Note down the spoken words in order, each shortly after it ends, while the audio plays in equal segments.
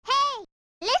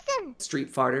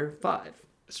Street Fighter 5.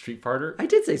 Street Fighter? I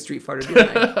did say Street Fighter,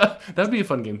 didn't I? That'd be a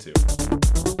fun game too.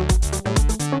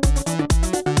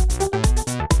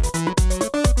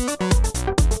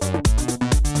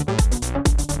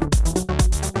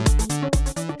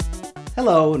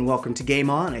 Hello and welcome to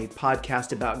Game On, a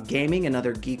podcast about gaming and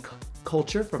other geek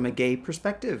culture from a gay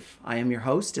perspective. I am your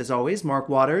host, as always, Mark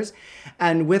Waters,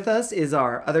 and with us is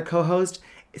our other co-host,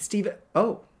 Steven.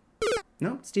 Oh,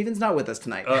 no, Steven's not with us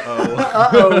tonight.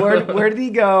 Where did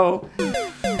he go?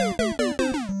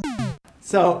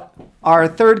 So, our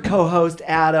third co-host,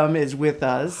 Adam, is with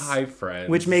us. Hi, friends.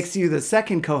 Which makes you the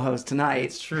second co-host tonight.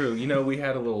 It's true. You know, we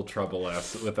had a little trouble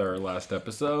with our last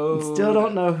episode. Still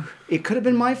don't know. It could have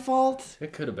been my fault.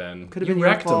 It could have been. Could have you been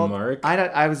wrecked your fault. him, Mark.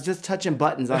 I was just touching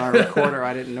buttons on our recorder.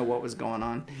 I didn't know what was going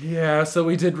on. Yeah, so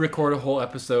we did record a whole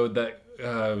episode that,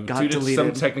 due to deleted.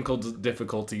 some technical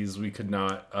difficulties, we could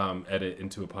not edit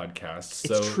into a podcast.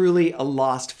 So It's truly a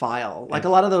lost file. Like a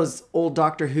lot of those old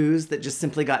Doctor Who's that just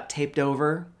simply got taped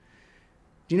over.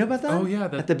 Do you know about that? Oh, yeah,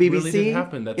 that at the BBC, really did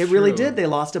happen. That's it really true. did. They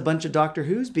lost a bunch of Doctor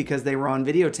Who's because they were on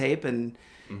videotape, and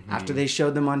after they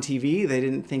showed them on TV, they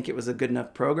didn't think it was a good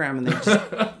enough program, and they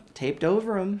just taped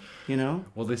over them. You know?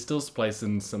 Well, they still splice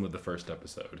in some of the first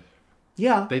episode.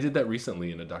 Yeah. They did that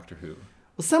recently in a Doctor Who.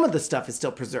 Well, some of the stuff is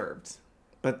still preserved,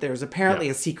 but there's apparently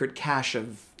a secret cache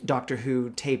of Doctor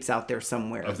Who tapes out there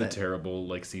somewhere. Of the terrible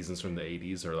seasons from the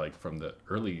 80s or from the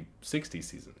early 60s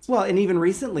seasons. Well, and even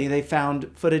recently they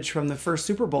found footage from the first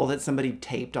Super Bowl that somebody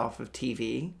taped off of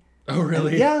TV. Oh,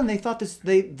 really? And they thought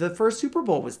the first Super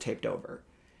Bowl was taped over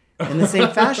in the same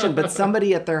fashion, but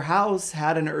somebody at their house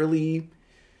had an early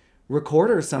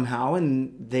recorder somehow,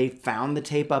 and they found the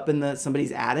tape up in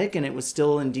somebody's attic, and it was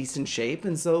still in decent shape,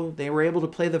 and so they were able to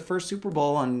play the first Super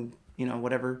Bowl on,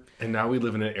 whatever. And now we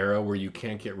live in an era where you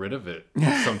can't get rid of it.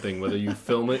 Something, whether you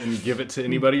film it and give it to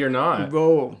anybody or not.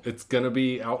 Oh. It's going to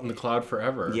be out in the cloud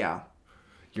forever. Yeah.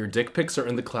 Your dick pics are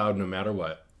in the cloud no matter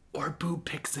what. Or boob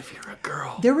pics if you're a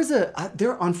girl. There was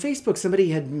on Facebook, somebody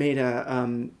had made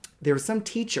there was some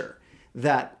teacher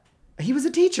that, he was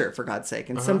a teacher, for God's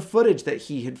sake, and some footage that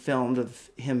he had filmed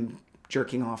of him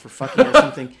jerking off or fucking or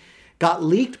something got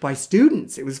leaked by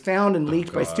students. It was found and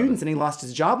leaked by students, and he lost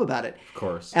his job about it. Of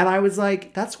course. And I was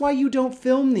like, that's why you don't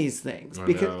film these things.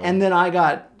 And then I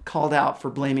got called out for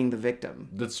blaming the victim.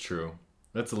 That's true.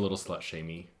 That's a little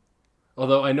slut-shamey.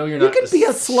 Although I know you're not You could be a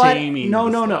slut. shaming No.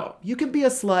 the slut. You could be a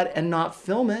slut and not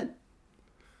film it.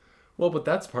 Well, but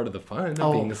that's part of the fun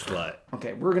of being a slut.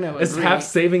 Okay, we're going to It's half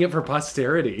saving it for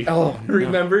posterity. Oh, no.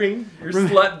 Remembering your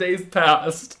slut days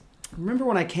past. Remember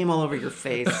when I came all over your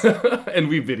face? And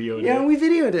we videoed Yeah, it. we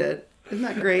videoed it. Isn't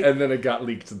that great? And then it got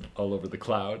leaked all over the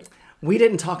cloud. We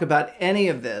didn't talk about any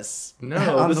of this.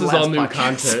 No, this is all new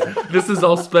content. This is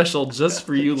all special just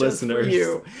for you Just listeners. for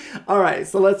you. All right,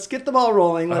 so let's get the ball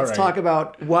rolling. Let's right. talk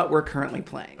about what we're currently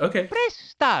playing. Okay. Press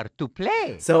start to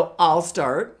play. So I'll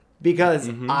start because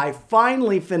I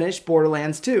finally finished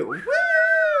Borderlands 2.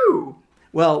 Woo!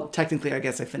 Well, technically, I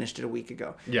guess I finished it a week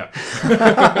ago. Yeah.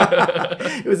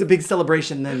 It was a big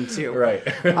celebration then, too. Right.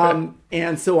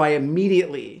 And so I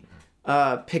immediately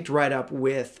picked right up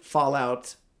with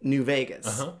Fallout New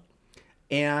Vegas.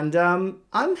 And I'm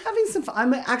having some fun.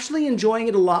 I'm actually enjoying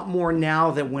it a lot more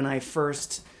now than when I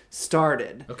first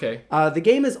started. Okay. The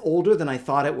game is older than I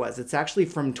thought it was. It's actually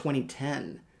from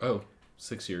 2010. Oh,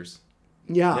 6 years.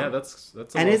 Yeah. Yeah, that's a And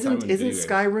long time in isn't video games.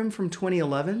 Skyrim from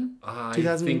 2011? I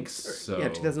 2000 think so. Yeah,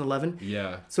 2011.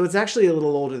 Yeah. So it's actually a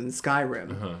little older than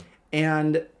Skyrim.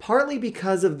 And partly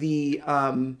because of the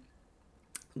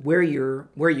where you're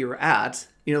at,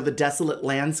 the desolate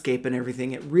landscape and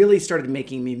everything, it really started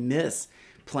making me miss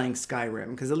playing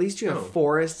Skyrim, because at least you have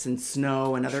forests and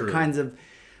snow and other kinds of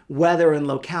weather and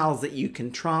locales that you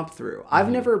can tromp through. I've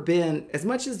never been, as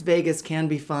much as Vegas can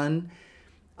be fun,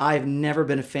 I've never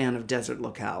been a fan of desert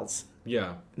locales.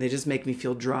 Yeah. They just make me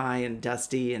feel dry and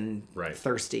dusty and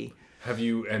thirsty. Have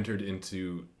you entered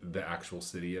into the actual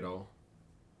city at all?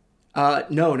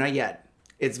 No, not yet.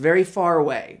 It's very far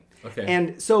away. Okay.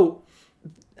 And so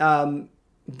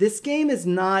this game is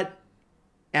not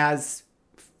as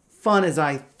fun as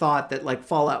I thought that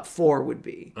Fallout 4 would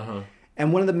be.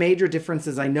 And one of the major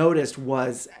differences I noticed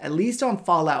was, at least on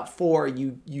Fallout 4,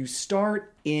 you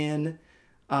start in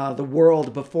the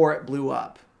world before it blew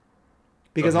up.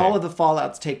 Because all of the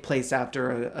Fallouts take place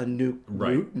after a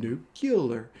nuclear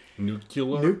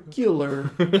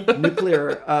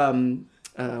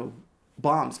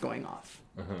bombs going off.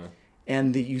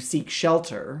 And you seek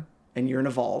shelter, and you're in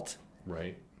a vault.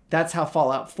 Right. That's how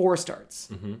Fallout 4 starts.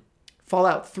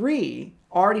 Fallout 3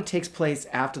 already takes place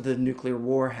after the nuclear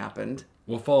war happened.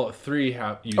 Well, Fallout 3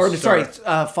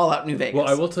 Fallout New Vegas. Well,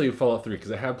 I will tell you Fallout 3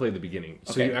 because I have played the beginning.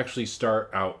 So Okay. you actually start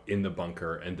out in the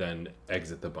bunker and then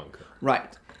exit the bunker.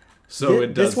 Right. So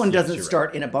This one doesn't you're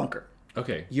start in a bunker. right.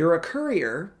 Okay. You're a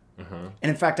courier. And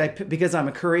in fact, because I'm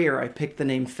a courier, I picked the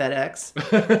name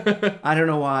FedEx. I don't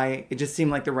know why. It just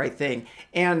seemed like the right thing.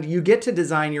 And you get to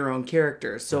design your own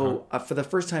character. So for the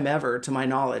first time ever, to my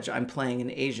knowledge, I'm playing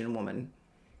an Asian woman.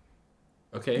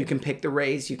 Okay. You can pick the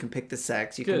race, you can pick the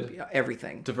sex, you Good. can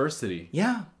everything. Diversity.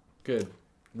 Yeah. Good. For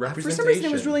Representation. some reason,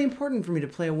 it was really important for me to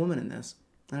play a woman in this.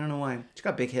 I don't know why. She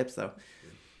got big hips, though.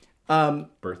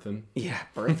 Berthen. Yeah,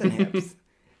 birth and hips.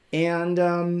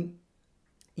 And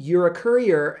you're a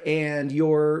courier, and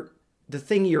the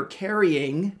thing you're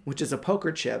carrying, which is a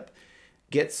poker chip,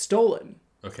 gets stolen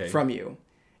Okay. from you.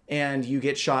 And you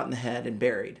get shot in the head and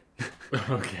buried.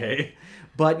 Okay.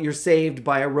 But you're saved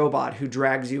by a robot who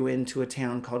drags you into a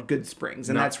town called Good Springs.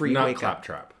 And that's where you wake up.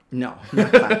 Claptrap. No,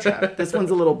 not Claptrap. This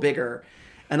one's a little bigger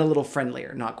and a little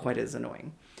friendlier, not quite as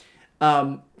annoying.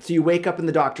 So you wake up in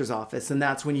the doctor's office, and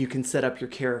that's when you can set up your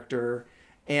character.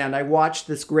 And I watched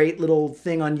this great little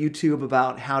thing on YouTube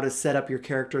about how to set up your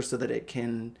character so that it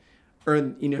can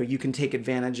earn, you can take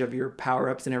advantage of your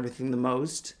power-ups and everything the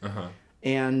most.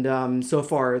 And so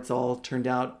far, it's all turned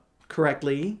out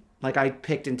correctly. Like, I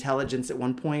picked intelligence at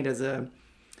one point as a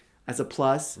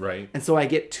plus. Right. And so I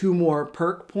get 2 more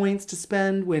perk points to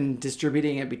spend when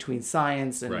distributing it between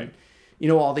science and Right.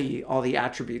 all the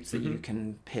attributes that you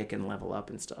can pick and level up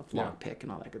and stuff, lock pick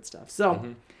and all that good stuff.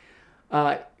 So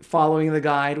following the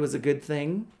guide was a good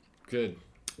thing. Good.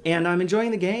 And I'm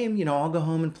enjoying the game. I'll go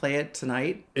home and play it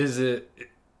tonight. Is it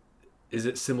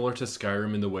similar to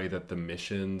Skyrim in the way that the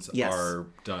missions Yes. are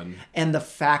done? And the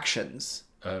factions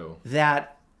Oh.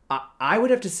 that I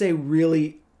would have to say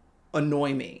really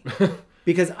annoy me.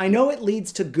 Because I know it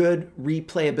leads to good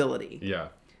replayability. Yeah.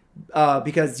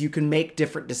 Because you can make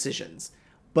different decisions.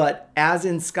 But as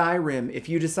in Skyrim, if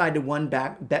you decide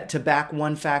to back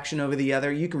one faction over the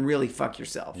other, you can really fuck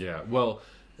yourself. Yeah. Well,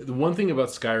 the one thing about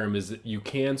Skyrim is that you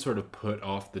can sort of put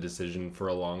off the decision for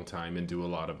a long time and do a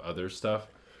lot of other stuff.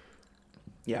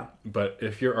 Yeah. But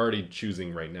if you're already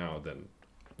choosing right now, then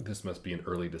this must be an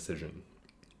early decision.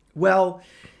 Well,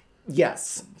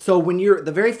 yes. So when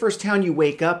the very first town you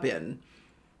wake up in,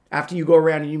 after you go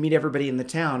around and you meet everybody in the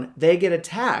town, they get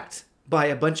attacked by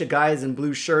a bunch of guys in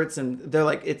blue shirts, and they're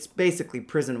like, it's basically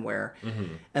prison wear.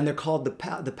 And they're called the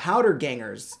Powder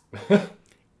Gangers.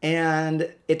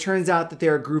 And it turns out that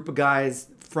they're a group of guys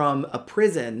from a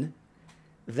prison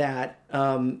that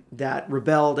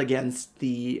rebelled against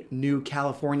the new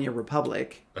California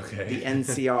Republic, Okay. the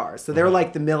NCR. So they're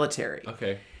like the military.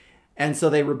 Okay. And so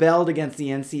they rebelled against the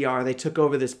NCR. They took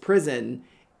over this prison,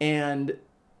 and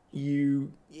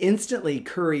you instantly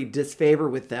curry disfavor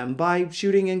with them by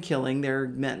shooting and killing their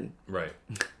men. Right.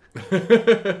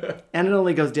 And it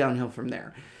only goes downhill from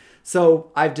there.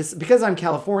 So because I'm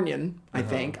Californian, I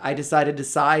think, I decided to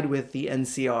side with the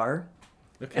NCR.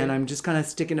 Okay. And I'm just kind of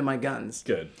sticking to my guns.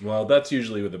 Good. Well, that's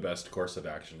usually the best course of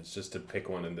action. It's just to pick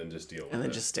one and then just deal with it. And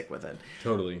then just stick with it.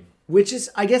 Totally. Which is,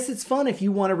 I guess it's fun if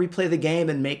you want to replay the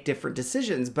game and make different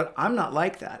decisions, but I'm not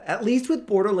like that. At least with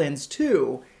Borderlands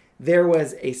 2, there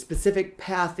was a specific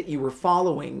path that you were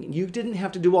following. You didn't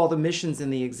have to do all the missions in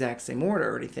the exact same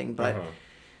order or anything, but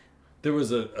There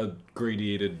was a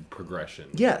gradated progression.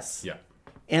 yes. Yeah.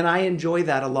 And I enjoy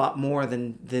that a lot more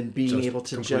than being Just able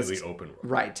to completely just... open world.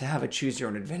 Right, to have a choose your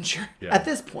own adventure Yeah. at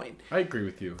this point. I agree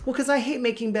with you. Well, because I hate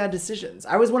making bad decisions.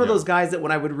 I was one of those guys that when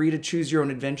I would read a choose your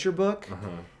own adventure book,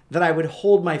 that I would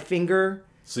hold my finger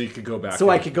So you could go back. so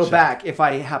I and could go check. back if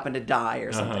I happen to die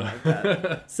or something like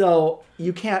that. So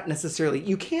you can't necessarily...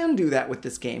 You can do that with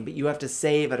this game, but you have to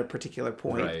save at a particular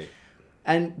point.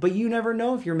 Right. But you never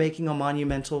know if you're making a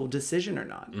monumental decision or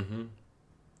not.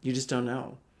 You just don't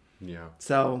know. Yeah.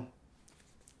 So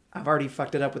I've already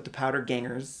fucked it up with the Powder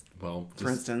Gangers. Well, For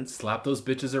instance. slap those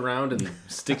bitches around and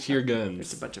stick to your There's a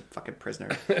guns. bunch of fucking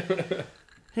prisoners.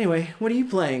 Anyway, what are you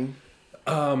playing?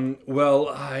 Well,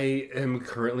 I am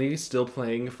currently still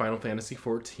playing Final Fantasy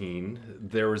XIV.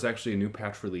 There was actually a new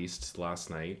patch released last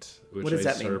night, which What does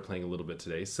I that started mean? playing a little bit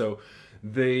today. So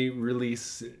they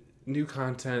release new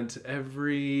content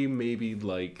every maybe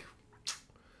like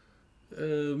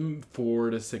 4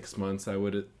 to 6 months, I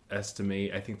would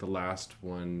estimate. I think the last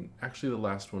one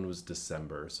was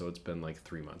December, so it's been like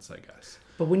 3 months, I guess.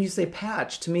 But when you say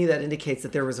patch, to me that indicates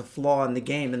that there was a flaw in the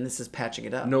game and this is patching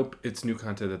it up. Nope, it's new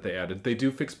content that they added. They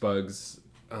do fix bugs,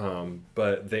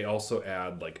 but they also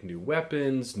add like new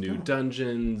weapons, new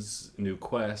dungeons, new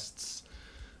quests.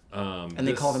 And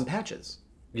they call them patches.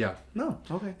 Yeah. No,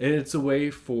 okay. And it's a way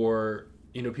for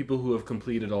people who have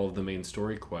completed all of the main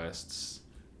story quests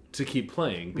to keep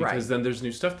playing, because then there's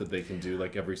new stuff that they can do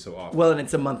like every so often. Well, and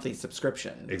it's a monthly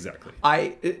subscription. Exactly.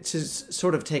 To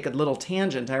sort of take a little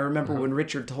tangent, I remember when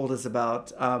Richard told us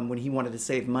about when he wanted to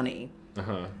save money.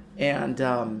 And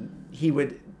he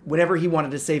would, whenever he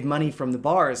wanted to save money from the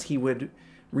bars, he would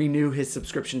renew his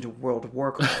subscription to World of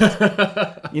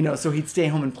Warcraft. So he'd stay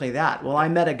home and play that. Well, I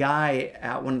met a guy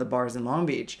at one of the bars in Long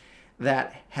Beach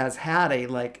that has had a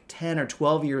like 10 or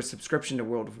 12 year subscription to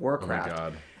World of Warcraft. Oh my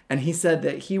God. And he said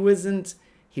that he wasn't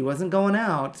going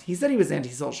out. He said he was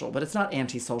antisocial, but it's not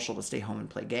antisocial to stay home and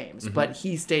play games. But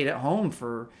he stayed at home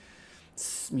for,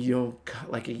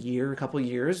 like a couple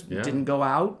years, didn't go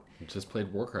out. Just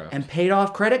played Warcraft. And paid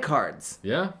off credit cards.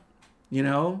 Yeah.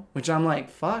 Which I'm like,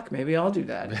 fuck, maybe I'll do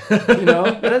that.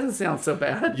 That doesn't sound so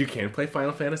bad. You can play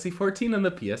Final Fantasy 14 on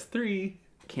the PS3.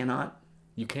 Cannot.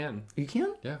 You can. You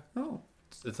can? Yeah. Oh.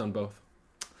 It's on both.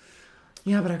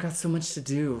 Yeah, but I've got so much to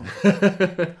do.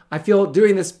 I feel,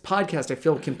 doing this podcast, I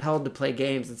feel compelled to play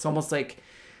games. It's almost like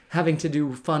having to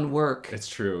do fun work. It's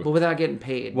true. But without getting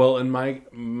paid. Well, and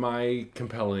my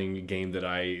compelling game that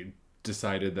I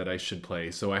decided that I should play,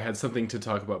 so I had something to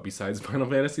talk about besides Final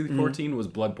Fantasy 14, was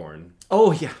Bloodborne.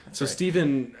 Oh, yeah. So right.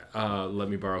 Steven let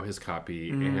me borrow his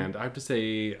copy, and I have to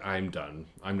say I'm done.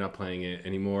 I'm not playing it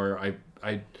anymore.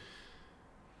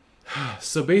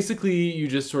 So basically, you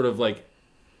just sort of like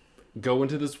go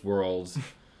into this world.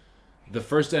 The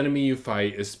first enemy you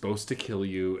fight is supposed to kill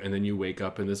you, and then you wake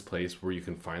up in this place where you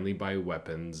can finally buy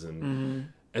weapons,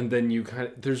 and then you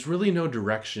there's really no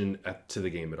direction to the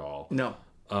game at all. No.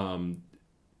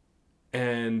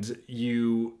 And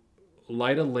you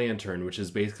light a lantern, which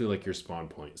is basically like your spawn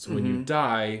point. So when you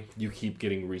die, you keep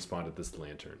getting respawned at this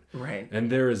lantern. Right. And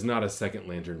there is not a second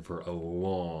lantern for a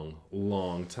long,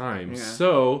 long time. Yeah.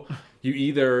 So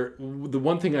the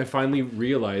one thing I finally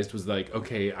realized was like,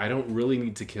 okay, I don't really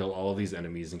need to kill all of these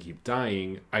enemies and keep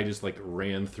dying. I just like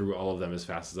ran through all of them as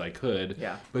fast as I could.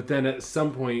 Yeah. But then at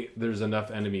some point, there's enough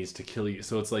enemies to kill you.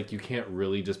 So it's like you can't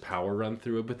really just power run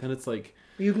through it. But then it's like,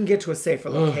 you can get to a safer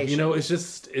location.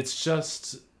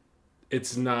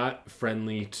 It's not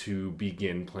friendly to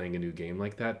begin playing a new game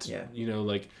like that. Yeah.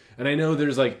 And I know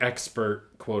there's like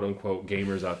expert quote unquote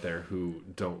gamers out there who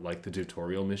don't like the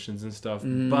tutorial missions and stuff,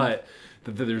 but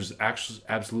that there's actually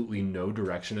absolutely no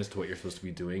direction as to what you're supposed to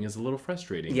be doing is a little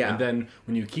frustrating. Yeah. And then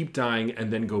when you keep dying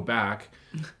and then go back,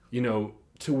 to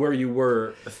where you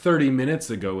were 30 minutes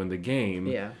ago in the game.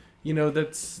 Yeah.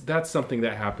 That's something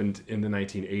that happened in the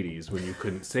 1980s when you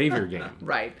couldn't save your game.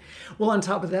 Right. Well, on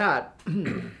top of that,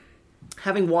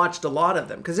 having watched a lot of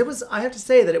them, because I have to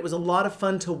say that it was a lot of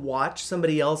fun to watch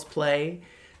somebody else play,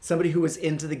 somebody who was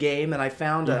into the game. And I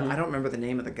found I don't remember the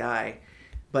name of the guy,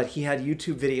 but he had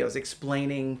YouTube videos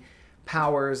explaining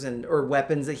powers or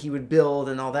weapons that he would build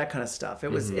and all that kind of stuff.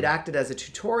 It acted as a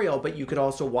tutorial, but you could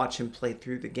also watch him play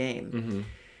through the game.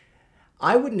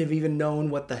 I wouldn't have even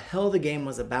known what the hell the game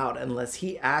was about unless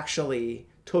he actually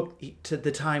took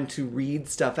the time to read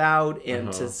stuff out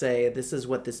and to say, this is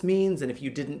what this means, and if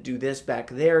you didn't do this back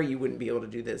there, you wouldn't be able to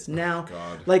do this now.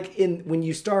 God. Like when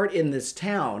you start in this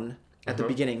town at the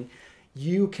beginning,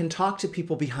 you can talk to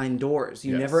people behind doors.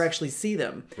 You never actually see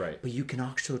them. Right. But you can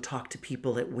also talk to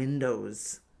people at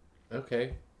windows.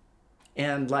 Okay.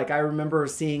 And like I remember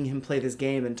seeing him play this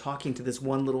game and talking to this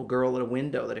one little girl at a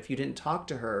window that if you didn't talk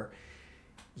to her,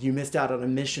 you missed out on a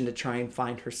mission to try and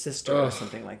find her sister or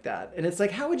something like that. And it's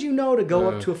like, how would you know to go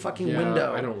up to a fucking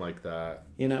window? I don't like that.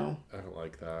 I don't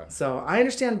like that. So I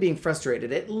understand being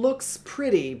frustrated. It looks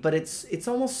pretty, but it's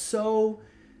almost so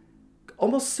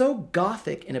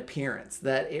gothic in appearance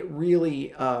that it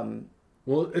really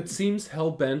well, it seems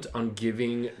hell-bent on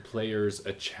giving players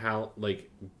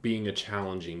being a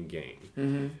challenging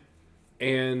game.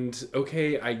 And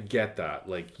okay, I get that.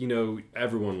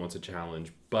 Everyone wants a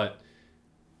challenge, but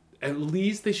at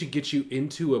least they should get you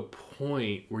into a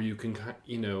point where you can,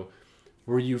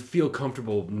 where you feel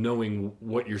comfortable knowing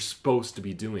what you're supposed to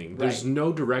be doing. There's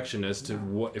no direction as to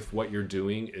what you're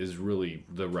doing is really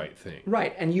the right thing.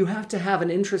 Right, and you have to have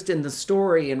an interest in the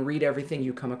story and read everything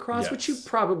you come across, which you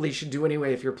probably should do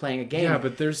anyway if you're playing a game. Yeah,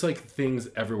 but there's things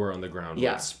everywhere on the ground,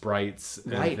 like sprites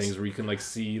and things where you can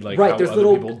see how there's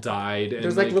other people died. And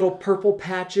there's little purple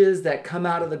patches that come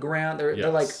out of the ground.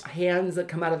 They're like hands that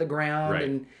come out of the ground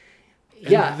and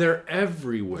they're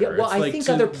everywhere. Yeah, well, I think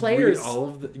other players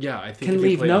I think can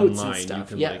leave notes online, and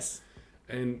stuff.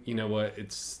 And you know what?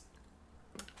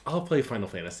 I'll play Final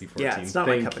Fantasy 14. Yeah, it's not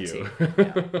Thank my cup you. of tea.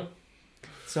 Yeah.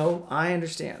 So I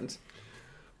understand.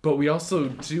 But we also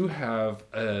do have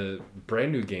a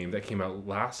brand new game that came out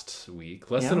last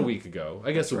week, less than a week ago.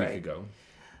 I guess a week ago.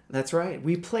 That's right.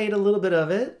 We played a little bit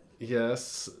of it.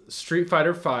 Yes, Street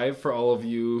Fighter V for all of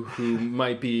you who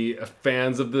might be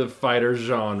fans of the fighter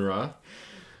genre.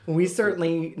 We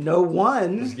certainly know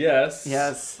one. Yes.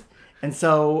 Yes. And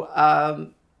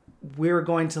so we're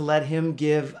going to let him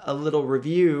give a little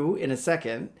review in a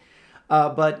second.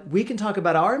 But we can talk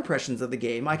about our impressions of the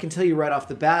game. I can tell you right off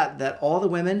the bat that all the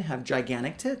women have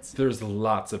gigantic tits. There's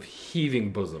lots of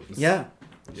heaving bosoms. Yeah.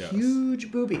 Yes.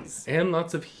 Huge boobies. And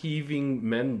lots of heaving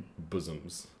men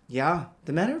bosoms. Yeah.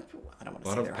 The men are, I don't want A to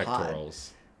lot say of they're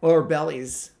pectorals. hot. Or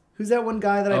bellies. Who's that one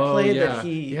guy that I played that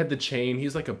he had the chain.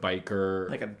 He's like a biker.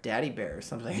 like a daddy bear or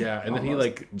something. Yeah, and then he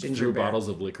like Ginger threw bear. bottles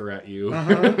of liquor at you.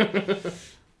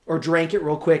 Or drank it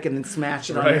real quick and then smashed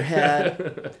it on your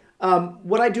head.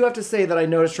 What I do have to say that I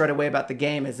noticed right away about the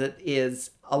game is it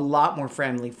is a lot more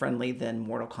family friendly than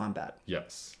Mortal Kombat.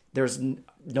 Yes. There's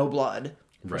no blood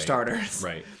for Right. starters.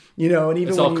 Right. You know, and even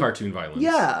It's when all you- cartoon violence.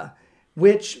 Yeah,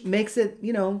 which makes it,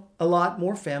 you know, a lot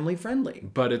more family friendly.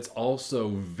 But it's also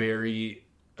very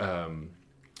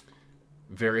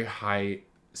high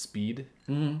speed.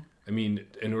 Mm-hmm. I mean,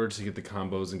 in order to get the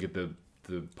combos and get the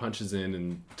punches in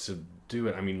and to do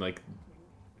it, I mean, like,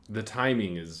 the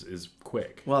timing is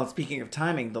quick. Well, speaking of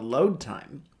timing, the load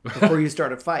time before you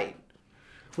start a fight,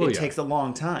 Well, it yeah. takes a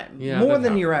long time. Yeah, More that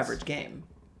than your happens. average game.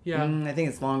 Yeah. I think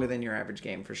it's longer than your average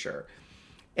game for sure.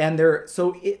 And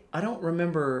I don't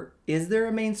remember, is there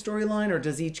a main storyline or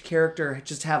does each character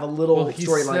just have a little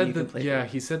storyline you can play? Yeah,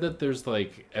 he said that there's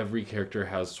like every character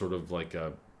has sort of like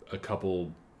a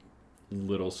couple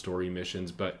little story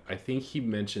missions, but I think he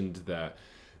mentioned that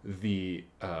the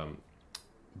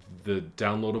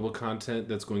downloadable content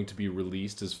that's going to be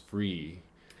released is free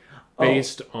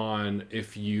based on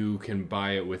if you can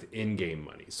buy it with in-game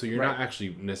money. So you're not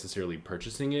actually necessarily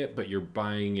purchasing it, but you're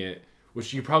buying it,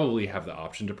 which you probably have the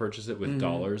option to purchase it with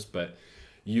dollars, but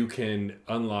you can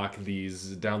unlock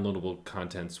these downloadable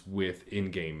contents with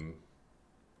in-game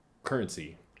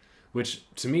currency, which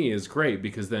to me is great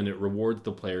because then it rewards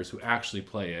the players who actually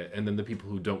play it, and then the people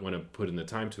who don't want to put in the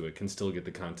time to it can still get the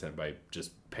content by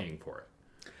just paying for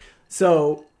it.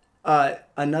 So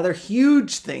another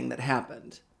huge thing that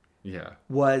happened Yeah.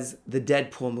 was the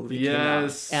Deadpool movie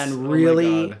Yes. came out and Oh my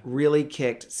really, God. really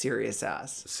kicked serious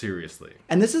ass. Seriously.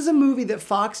 And this is a movie that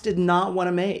Fox did not want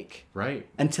to make Right.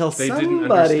 until They didn't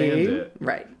somebody, understand it.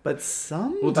 right? But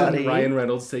somebody, Well, didn't Ryan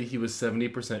Reynolds say he was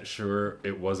 70% sure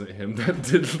it wasn't him that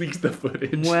did leak the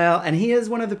footage? well, and he is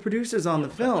one of the producers on the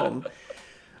film,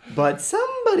 but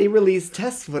somebody released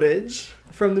test footage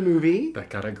from the movie. That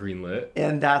got a greenlit.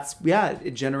 And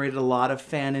it generated a lot of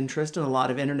fan interest and a lot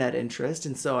of internet interest.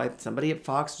 And so somebody at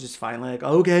Fox was just finally like,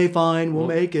 okay, fine, we'll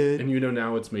make it. And you know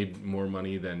now it's made more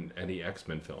money than any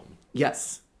X-Men film.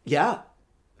 Yes. Yeah.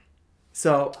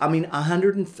 So, I mean,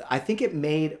 I think it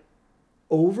made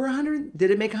over 100.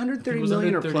 Did it make 130 It was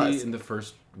million or 130 plus? in the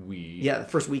first week. Yeah, the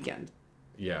first weekend.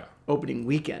 Yeah. Opening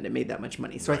weekend, it made that much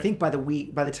money. So I Right. think by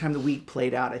the time the week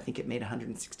played out, I think it made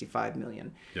 165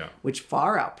 million. Yeah. Which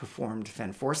far outperformed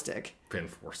Fan Four Stick. Fan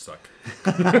Force suck.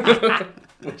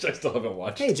 Which I still haven't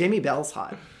watched. Hey, Jamie Bell's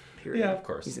hot. Period. Yeah, of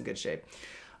course. He's in good shape.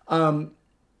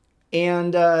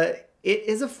 It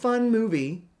is a fun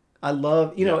movie. I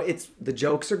love, the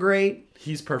jokes are great.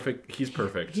 He's perfect. He's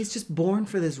perfect. He's just born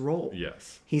for this role.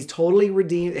 Yes. He's totally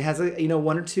redeemed. It has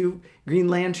one or two Green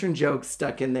Lantern jokes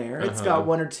stuck in there. It's got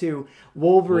one or two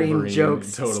Wolverine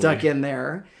jokes totally. stuck in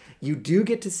there. You do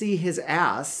get to see his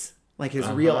ass, like his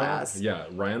real ass. Yeah,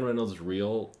 Ryan Reynolds'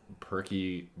 real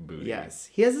perky booty. Yes.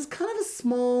 He has this kind of a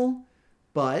small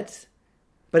butt,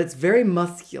 but it's very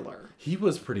muscular. He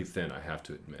was pretty thin, I have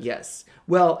to admit. Yes.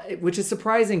 Well, which is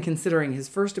surprising considering his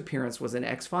first appearance was in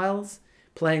X-Files,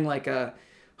 playing like a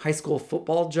high school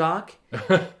football jock.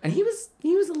 And he was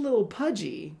a little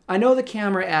pudgy. I know the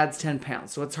camera adds 10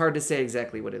 pounds, so it's hard to say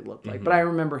exactly what it looked like. But I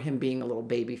remember him being a little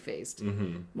baby-faced,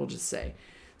 we'll just say.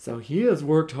 So he has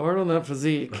worked hard on that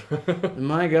physique.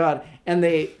 My God. And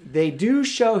they do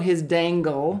show his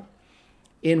dangle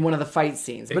in one of the fight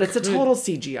scenes, but it's a total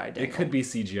CGI dangle. It could be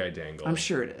CGI dangle. I'm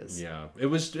sure it is. Yeah. It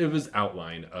was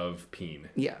outline of peen.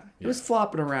 Yeah. It was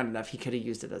flopping around enough he could have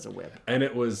used it as a whip. And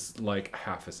it was like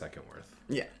half a second worth.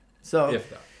 Yeah. So If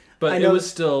that. But I it know- was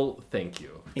still thank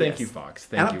you. Thank Yes. you, Fox.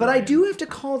 Thank you. But I Ryan. do have to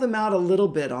call them out a little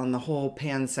bit on the whole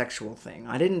pansexual thing.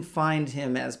 I didn't find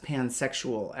him as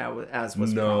pansexual as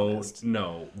was promised.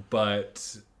 No,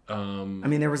 but I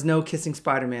mean, there was no kissing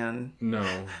Spider-Man.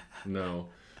 no.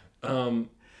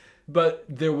 But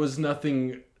there was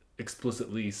nothing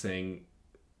explicitly saying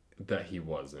that he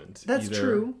wasn't. That's either.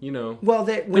 true. You know. Well,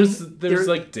 there's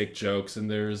like dick jokes and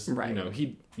there's Right.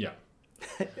 yeah.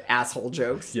 Asshole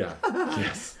jokes. Yeah.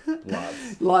 Yes.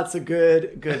 Lots. Lots of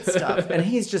good stuff. And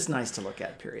he's just nice to look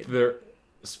at, period. There,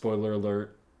 spoiler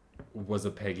alert, was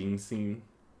a pegging scene.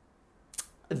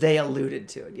 They alluded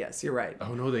to it. Yes, you're right.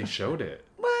 Oh, no, they showed it.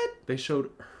 What? They showed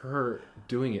her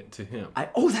doing it to him.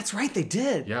 Oh, that's right. They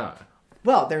did. Yeah.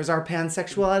 Well, there's our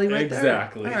pansexuality right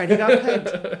Exactly. there. All right, he got pegged.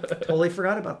 Totally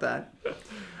forgot about that.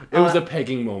 It was a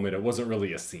pegging moment. It wasn't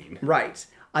really a scene. Right.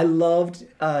 I loved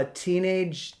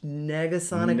Teenage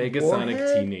Negasonic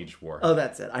Warhead. Teenage Warhead. Oh,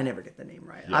 that's it. I never get the name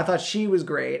right. Yeah. I thought she was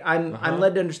great. I'm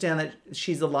led to understand that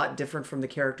she's a lot different from the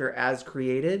character as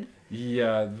created.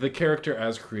 Yeah, the character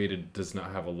as created does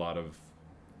not have a lot of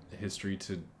history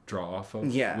to draw off of.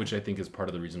 Yeah. Which I think is part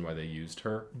of the reason why they used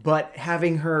her. But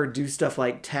having her do stuff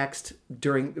like text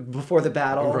before the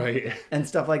battle, Right. and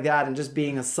stuff like that, and just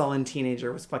being a sullen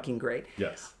teenager was fucking great.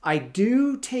 Yes. I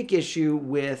do take issue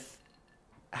with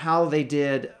how they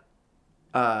did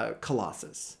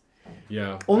Colossus.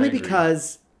 Yeah. Only I agree.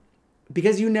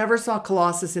 because you never saw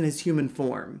Colossus in his human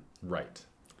form. Right.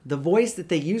 The voice that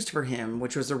they used for him,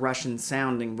 which was a Russian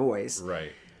sounding voice,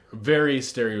 Right. Very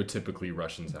stereotypically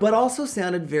Russian sound. but also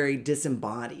sounded very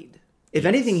disembodied. If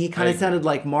anything, he kind I of agree. sounded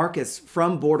like Marcus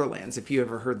from Borderlands, if you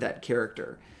ever heard that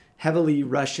character. Heavily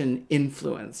Russian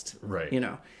influenced. Right. You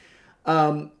know.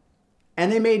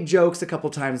 And they made jokes a couple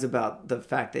times about the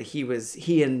fact that he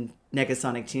and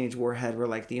Negasonic Teenage Warhead were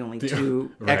like the only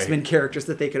two Right. X-Men characters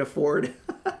that they could afford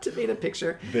to paint a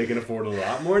picture. They can afford a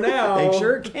lot more now. They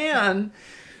sure can.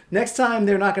 Next time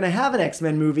they're not going to have an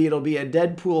X-Men movie. It'll be a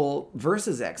Deadpool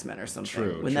versus X-Men or something.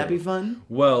 True, Wouldn't that true. be fun?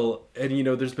 Well, and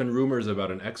there's been rumors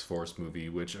about an X-Force movie,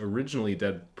 which originally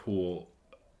Deadpool,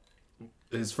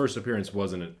 his first appearance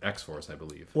was in an X-Force, I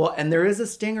believe. Well, and there is a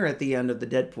stinger at the end of the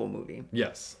Deadpool movie,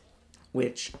 Yes.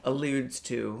 which alludes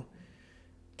to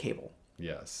Cable.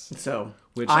 Yes. So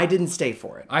Which- I didn't stay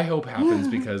for it. I hope happens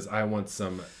because I want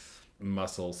some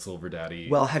muscle Silver Daddy.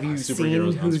 Well, have you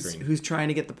superheroes seen on screen. who's trying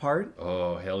to get the part?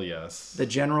 Oh, hell yes. The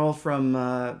general from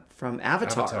Avatar.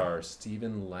 Avatar.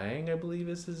 Stephen Lang, I believe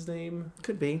is his name,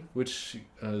 Could be. which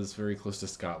is very close to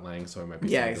Scott Lang, so I might be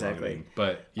Yeah, saying the wrong exactly. name.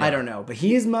 But yeah. I don't know, but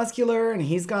he is muscular and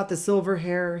he's got the silver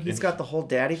hair. He's got the whole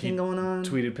daddy thing going on.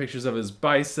 Tweeted pictures of his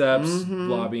biceps,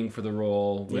 lobbying for the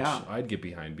role, which Yeah. I'd get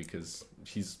behind because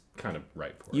he's kind of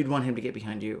right for it. You'd want him to get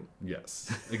behind you.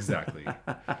 Yes, exactly.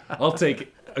 I'll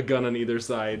take a gun on either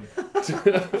side.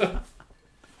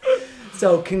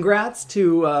 So congrats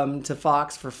to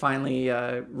Fox for finally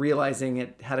realizing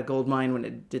it had a gold mine when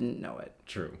it didn't know it.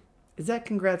 True. Is that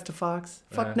congrats to Fox?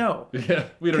 Fuck no. Yeah,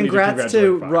 we don't Congrats need to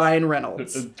to congratulate Fox. Ryan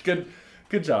Reynolds.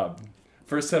 Good job.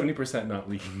 For 70% not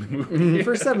leaking the movie.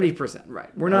 For 70%,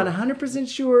 right. We're not 100%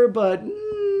 sure, but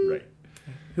Right.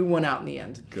 who won out in the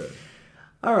end? Good.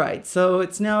 All right, so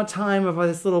it's now time of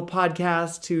this little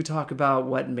podcast to talk about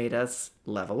what made us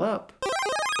level up.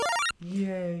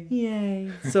 Yay.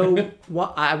 Yay. So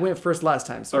I went first last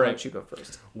time, so All why right. don't you go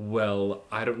first? Well,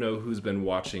 I don't know who's been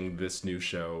watching this new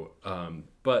show,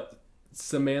 but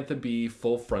Samantha Bee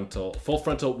Full Frontal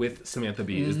with Samantha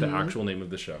Bee is the actual name of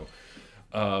the show.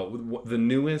 The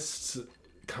newest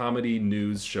comedy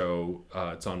news show.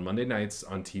 It's on Monday nights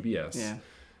on TBS. Yeah.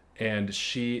 And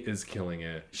she is killing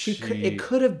it. It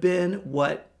could have been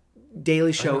what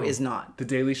Daily Show is not. The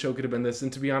Daily Show could have been this.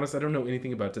 And to be honest, I don't know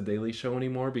anything about The Daily Show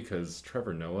anymore because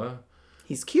Trevor Noah,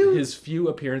 He's cute. his few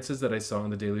appearances that I saw on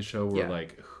The Daily Show were Yeah.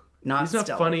 like, Not he's not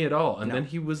stellar. funny at all. And No. then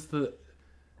he was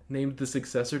named the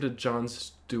successor to Jon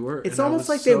Stewart. It's and I almost was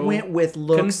like they so went with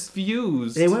looks.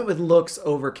 confused. They went with looks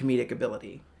over comedic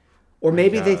ability. Or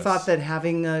maybe they guess. thought that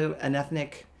having an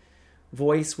ethnic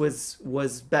voice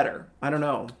was better. I don't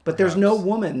know. But there's no Perhaps.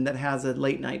 woman that has a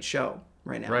late night show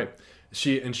right now. Right.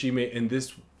 She made in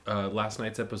this last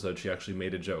night's episode. She actually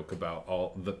made a joke about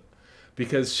all the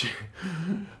because she.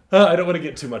 I don't want to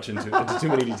get too much into too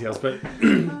many details, but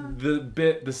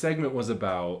the segment was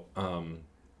about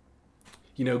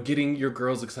getting your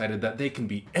girls excited that they can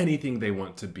be anything they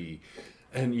want to be.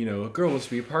 And, a girl wants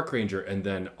to be a park ranger, and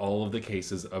then all of the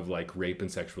cases of, like, rape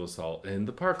and sexual assault in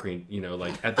the park ranger,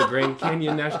 like, at the Grand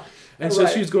Canyon National. And so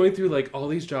Right. she's going through, like, all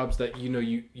these jobs that,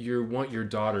 you want your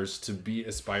daughters to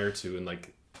aspire to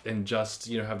and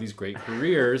just, have these great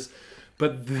careers.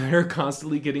 But they're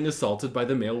constantly getting assaulted by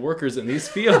the male workers in these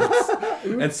fields.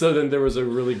 And so then there was a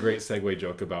really great segue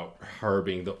joke about her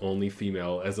being the only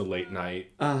female as a late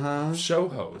night show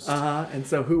host. And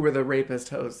so who were the rapist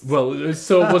hosts? Well,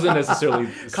 so it wasn't necessarily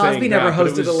Cosby saying never that, but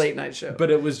it hosted was- a late night show. But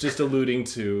it was just alluding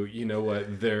to,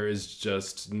 there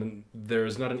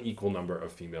is not an equal number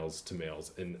of females to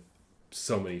males in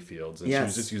so many fields. And she Yes.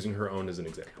 was just using her own as an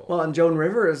example. Well, and Joan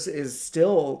Rivers is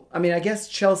still. I mean, I guess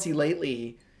Chelsea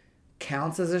lately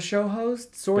counts as a show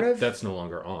host, sort of. That's no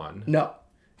longer on. No.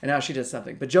 And now she does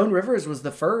something. But Joan Rivers was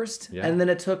the first. Yeah. And then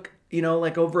it took,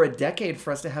 like over a decade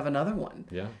for us to have another one.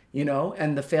 Yeah.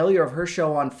 And the failure of her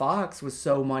show on Fox was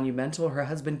so monumental, her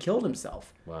husband killed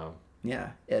himself. Wow.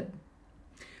 Yeah.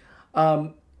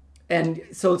 And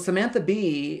so Samantha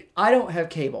Bee, I don't have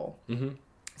cable. Mm-hmm.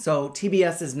 So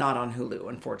TBS is not on Hulu,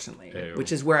 unfortunately,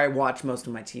 which is where I watch most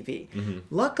of my TV. Mm-hmm.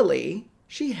 Luckily,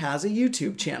 she has a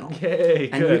YouTube channel. Yay,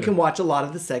 and you can watch a lot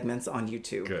of the segments on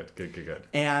YouTube. Good.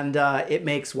 And it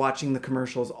makes watching the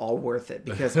commercials all worth it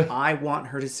because I want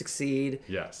her to succeed.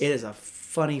 Yes. It is a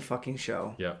funny fucking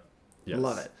show. Yeah. Yes.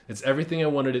 Love it. It's everything I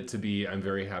wanted it to be. I'm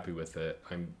very happy with it.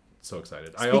 I'm so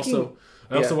excited. I Speaking-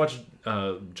 also watched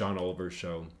John Oliver's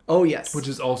show. Oh, yes. Which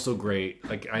is also great.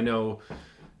 Like, I know,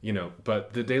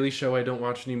 but The Daily Show I don't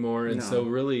watch anymore. And so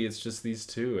really it's just these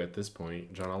two at this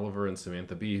point, John Oliver and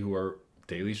Samantha Bee, who are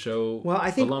Daily Show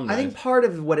alumni. I think part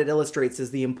of what it illustrates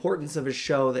is the importance of a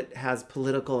show that has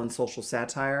political and social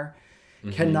satire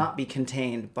cannot be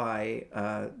contained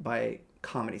by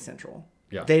Comedy Central.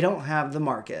 Yeah. They don't have the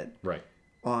market Right.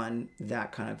 on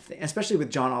that kind of thing, especially with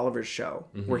John Oliver's show,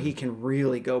 where he can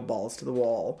really go balls to the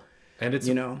wall. And it's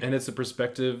and it's a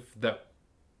perspective that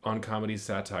on comedy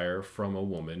satire from a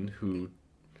woman who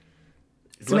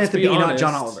Samantha Bee, not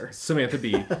John Oliver. Samantha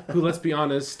Bee, who, let's be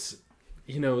honest,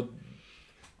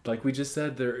 like we just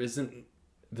said,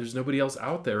 there's nobody else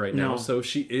out there right now. So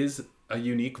she is a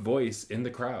unique voice in the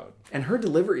crowd. And her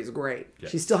delivery is great.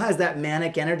 Yes. She still has that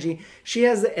manic energy. She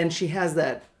has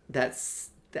that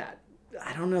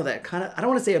I don't know, that kind of, I don't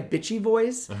want to say a bitchy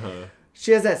voice.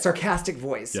 She has that sarcastic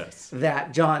voice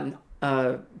that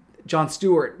John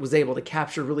Stewart was able to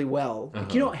capture really well.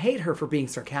 Like, you don't hate her for being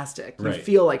sarcastic. You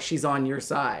feel like she's on your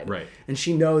side. Right. And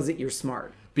she knows that you're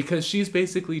smart. Because she's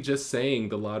basically just saying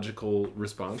the logical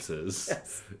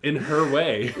responses in her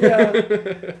way.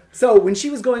 Yeah. So when she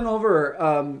was going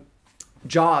over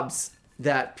jobs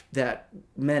that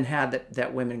men had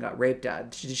that women got raped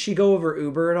at, did she go over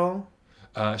Uber at all?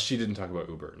 She didn't talk about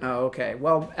Uber. No. Oh, okay.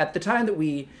 Well, at the time that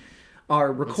we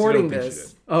are recording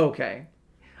this, okay.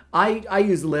 I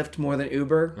use Lyft more than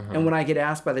Uber, and when I get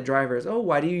asked by the drivers,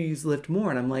 why do you use Lyft more?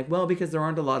 And I'm like, well, because there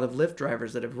aren't a lot of Lyft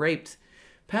drivers that have raped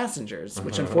passengers,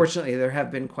 which unfortunately there have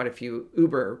been quite a few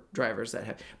Uber drivers that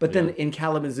have. But then in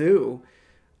Kalamazoo,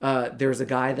 there's a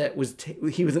guy that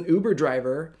he was an Uber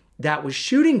driver that was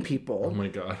shooting people. Oh my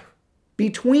God.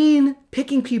 Between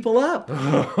picking people up.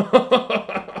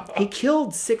 He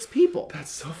killed 6 people.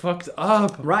 That's so fucked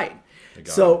up. Right.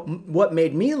 So what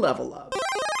made me level up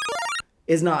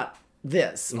is not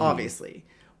this, obviously.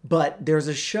 But there's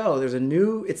a show,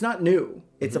 it's not new.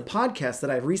 It's a podcast that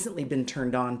I've recently been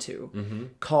turned on to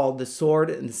called The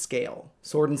Sword and Scale.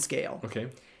 Sword and Scale. Okay.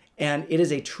 And it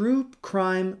is a true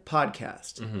crime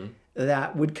podcast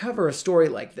that would cover a story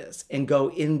like this and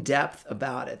go in depth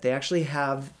about it. They actually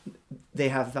have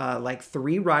like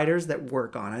 3 writers that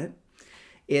work on it.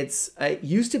 It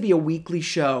used to be a weekly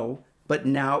show, but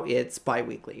now it's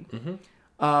bi-weekly.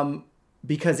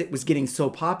 Because it was getting so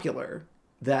popular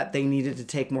that they needed to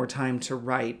take more time to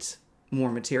write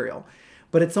more material.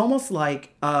 But it's almost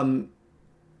like,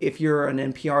 if you're an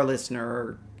NPR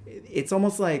listener, it's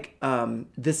almost like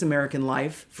This American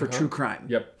Life for true crime.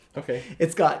 Yep. Okay.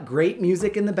 It's got great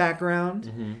music in the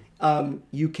background.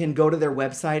 You can go to their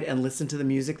website and listen to the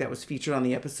music that was featured on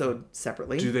the episode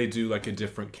separately. Do they do like a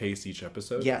different case each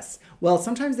episode? Yes. Well,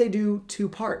 sometimes they do 2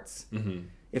 parts.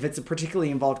 If it's a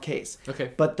particularly involved case.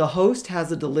 Okay. But the host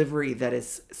has a delivery that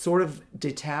is sort of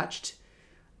detached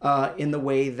in the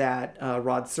way that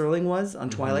Rod Serling was on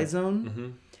Twilight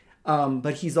Zone.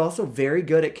 But he's also very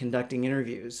good at conducting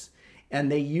interviews. And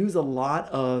they use a lot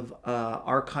of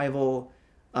archival,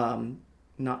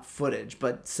 not footage,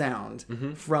 but sound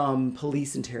from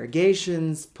police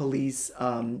interrogations, police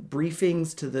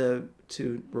briefings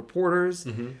to reporters,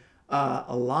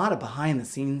 a lot of behind the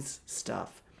scenes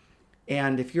stuff.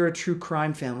 And if you're a true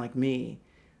crime fan like me,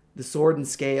 The Sword and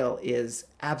Scale is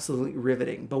absolutely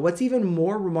riveting. But what's even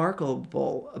more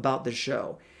remarkable about the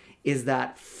show is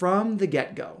that from the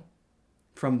get-go,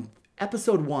 from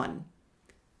episode 1,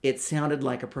 it sounded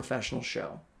like a professional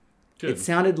show. Good. It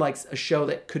sounded like a show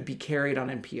that could be carried on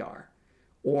NPR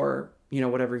or,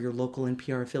 whatever your local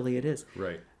NPR affiliate is.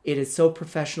 Right. It is so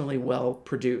professionally well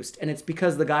produced. And it's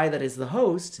because the guy that is the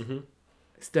host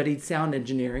studied sound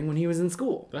engineering when he was in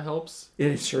school. That helps.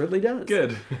 It surely does.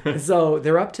 Good. So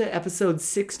they're up to episode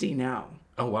 60 now.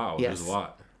 Oh, wow. Yes. There's a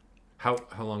lot. How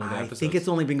long are the episodes? I think it's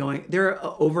only been going... They're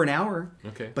over an hour.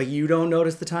 Okay. But you don't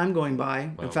notice the time going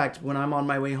by. Wow. In fact, when I'm on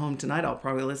my way home tonight, I'll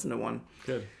probably listen to one.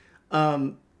 Good.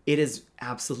 It is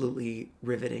absolutely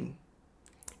riveting.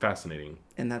 fascinating.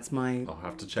 And that's my I'll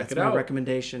have to check that's it my out.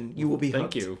 recommendation. You will be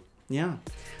hooked. Thank you. Yeah.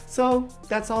 So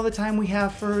that's all the time we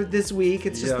have for this week.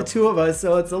 It's just Yeah. the two of us,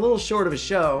 so it's a little short of a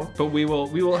show. But we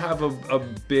will have a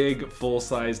big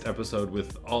full-sized episode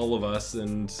with all of us,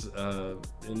 and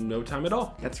in no time at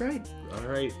all. That's right. All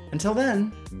right. Until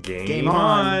then, Game Game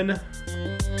on. on.